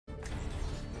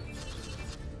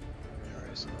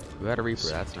We got a Reaper,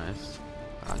 that's nice.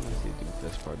 I'm gonna see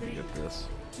doomfist probably good for this.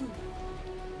 2,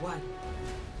 1,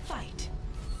 fight.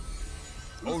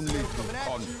 Only through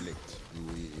conflict do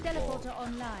we evolve. Teleporter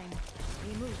online.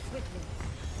 We move quickly.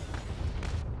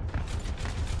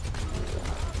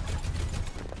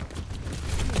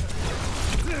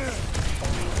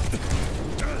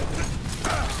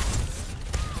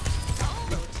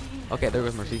 Okay, there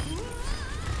goes Mercy.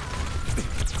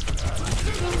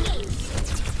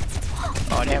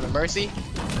 Oh, they have a Mercy?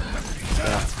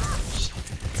 Yeah.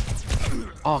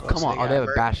 Oh, come on. Oh, they have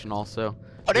a Bastion also.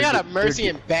 Oh, they got a Mercy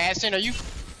and Bastion? Are you...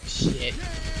 Shit.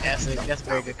 That's a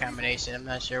very good combination. I'm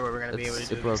not sure what we're going to be able to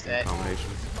do against that. Combination.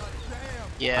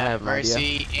 Yeah,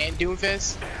 Mercy and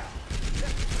Doomfist.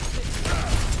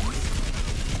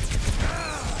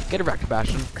 Get a wrecked,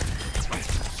 Bastion.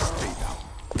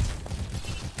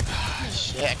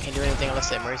 Shit, I can't do anything unless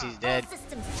that Mercy's dead.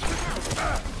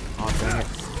 Oh, dang it.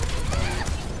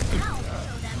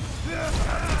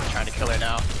 I'm trying to kill her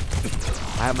now.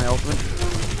 I have my ultimate.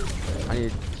 I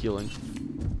need healing.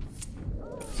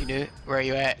 You do? Where are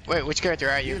you at? Wait, which character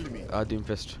are you?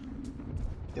 Doomfist.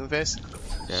 Doomfist?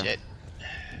 Yeah. Shit.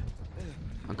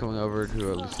 I'm coming over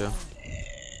to Lucio.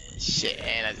 Shit,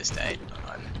 and I just died.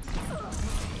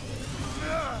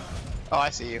 Oh, I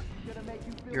see you.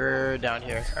 You're down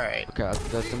here. Alright. Okay,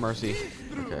 that's the Mercy.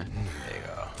 Okay. There you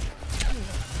go.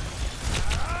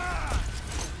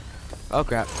 Oh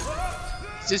crap.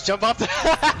 Just jump off the...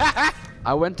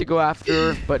 I went to go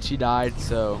after her, but she died,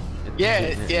 so...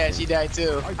 Yeah, she died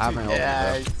too. I have my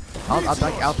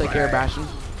ultimate, I'll take care of Bastion.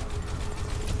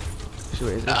 Shoot,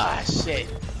 is it? Ah, shit.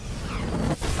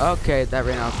 Okay, that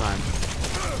ran out of time.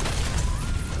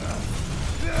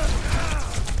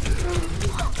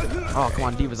 Oh, come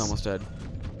on, Diva's almost dead.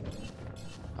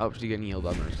 Oh, she's getting healed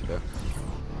up Mercy though.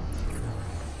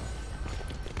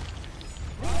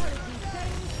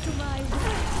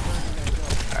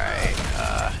 Alright,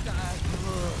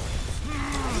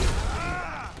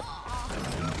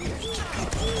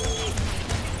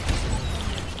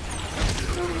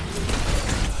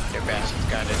 their Bastion's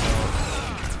got it.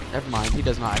 Never mind, he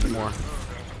does not anymore.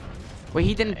 Wait,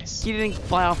 he didn't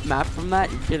fly off map from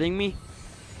that? You kidding me?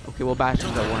 Okay, well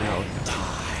Bastion's at 1 health.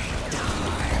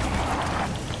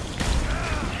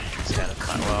 It's kind of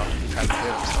fun. Well, trying to do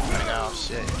something right now.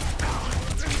 Shit.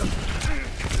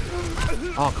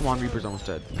 Oh, come on, Reaper's almost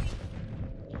dead.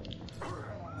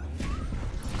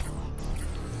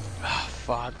 Oh,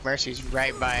 fuck. Mercy's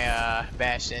right by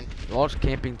Bastion. They're all just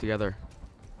camping together.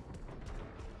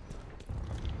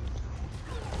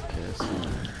 Okay, let's see.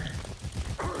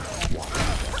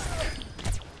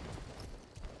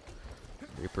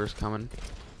 Reaper's coming.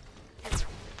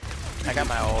 I got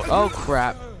my ult. Oh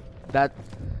crap. That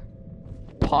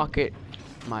pocket,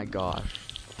 my gosh.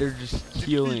 They're just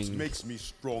healing. Makes me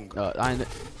stronger.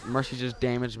 Mercy's just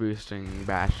damage boosting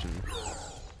Bastion.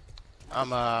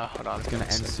 Hold on. It's gonna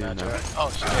end soon though. Oh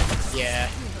shit. Yeah.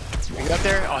 You up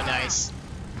there? Oh nice.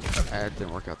 That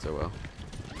didn't work out so well.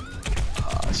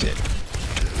 Oh shit.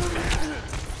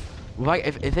 Well,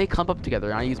 if they clump up together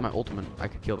and I use my ultimate, I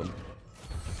could kill them.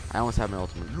 I almost have my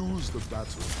ultimate. Lose the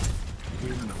battle.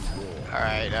 Win the war.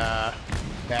 Alright,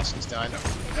 Bastion's done.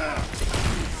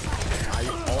 I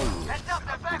always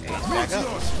Back up.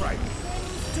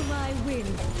 To my will.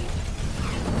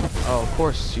 Oh, of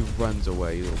course she runs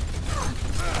away, you little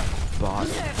bot.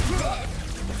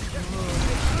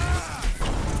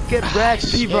 Get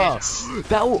wrecked, Diva!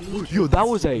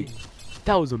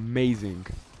 That was amazing.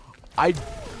 I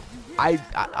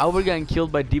would've gotten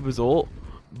killed by Diva's ult,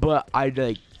 but I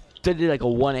did like a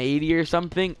 180 or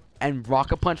something and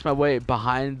rocket punched my way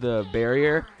behind the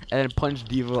barrier and then punched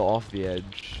Diva off the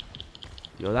edge.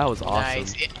 Yo, that was awesome.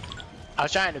 Nice. I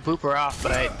was trying to boop her off,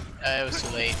 but it was too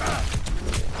late.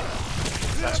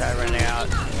 So I tried running out.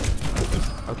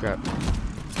 Okay.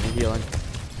 I'm healing.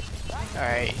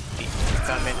 Alright,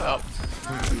 coming up.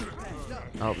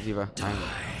 Oh, Diva.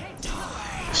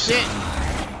 Shit!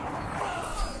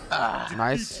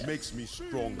 Nice. makes me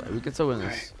stronger. We can still win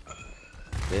this.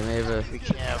 They may have We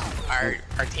can't.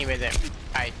 Our team isn't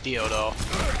ideal though.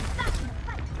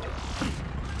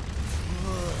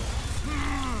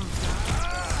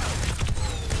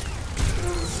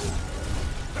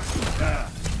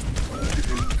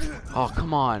 Oh,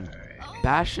 come on.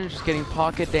 Bastion's just getting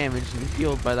pocket damage and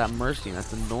healed by that Mercy.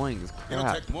 That's annoying as It'll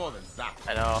crap. take more than that.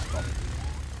 I know.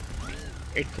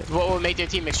 What would make their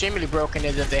team extremely broken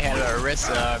is if they had a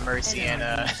Orisa, Mercy, and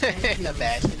a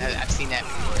Bastion. I've seen that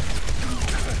before.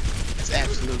 That's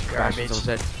absolute garbage. Bastion's almost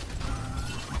dead.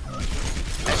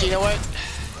 Actually, you know what?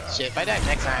 Shit, if I die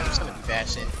next time, I'm just gonna be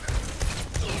Bastion.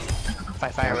 If I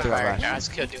fire with fire, I'll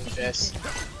just kill Doomfist.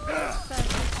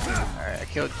 Alright, I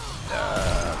killed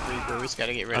Reaper. We just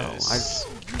gotta get rid of this.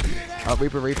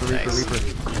 Reaper.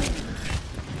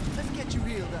 Let's get you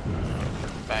healed up.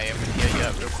 Bye, I'm gonna heal you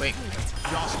up real quick.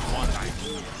 Just one.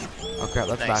 Oh crap,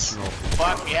 that's Nice. Bastion ult.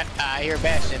 Fuck, yeah, I hear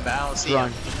Bastion, but I don't see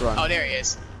him. Run. Oh, there he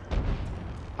is.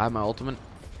 I have my ultimate.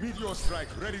 Meteor strike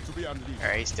ready to be unleashed.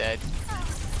 Alright, he's dead.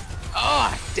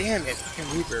 Oh, damn it.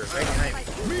 Fucking Reaper right behind me.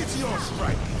 Meteor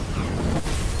strike.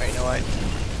 Alright, you know what?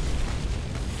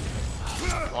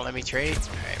 Won't let me trade?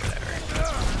 Alright, whatever.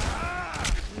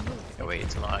 I waited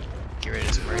too long. Get rid of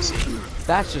this Mercy.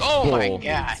 That's just Oh bull. my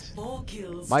god. 4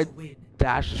 kills My to win.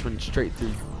 dash just went straight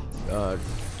through the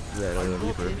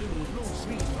Reaper.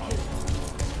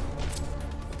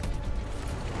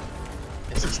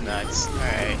 This is nuts.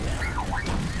 Alright.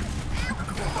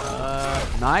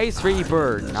 Nice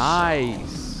Reaper,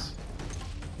 nice.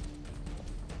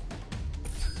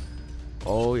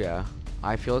 Oh yeah,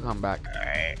 I feel a comeback.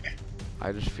 Alright.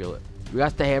 I just feel it. We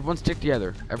got to everyone stick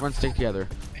together. Everyone stick together.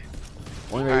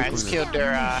 Only way we Alright, can let's win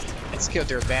kill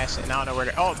their Bastion. I don't know where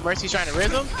they're. Oh, Mercy's trying to rizz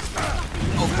him?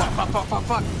 Oh,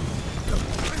 fuck.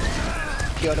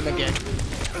 Killed him again.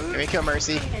 Let me kill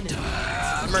Mercy.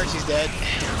 Mercy's dead. it.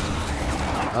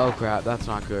 Oh crap, that's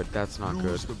not good. That's not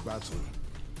good. Lose the battle.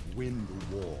 Win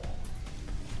the war.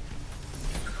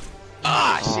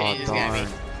 Ah, Oh, shit, he just got me.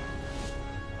 darn.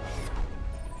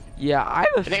 Yeah, I have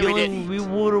a think we feeling we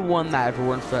would have won that if it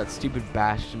weren't for that stupid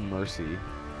Bastion Mercy.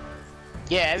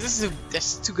 Yeah, this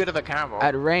is too good of a combo.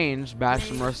 At range,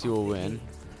 Bastion Mercy will win.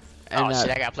 And Oh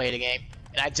shit, I gotta play the game.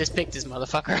 And I just picked this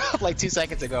motherfucker up like 2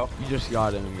 seconds ago. you just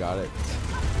got him and got it.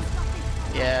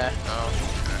 Yeah. Oh.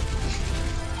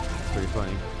 Pretty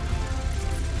funny.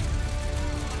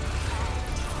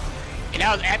 And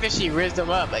that was after she rizzed him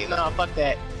up. Like, no, fuck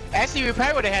that. Actually, we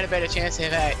probably would have had a better chance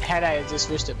had I just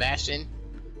switched to Bastion.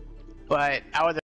 But I would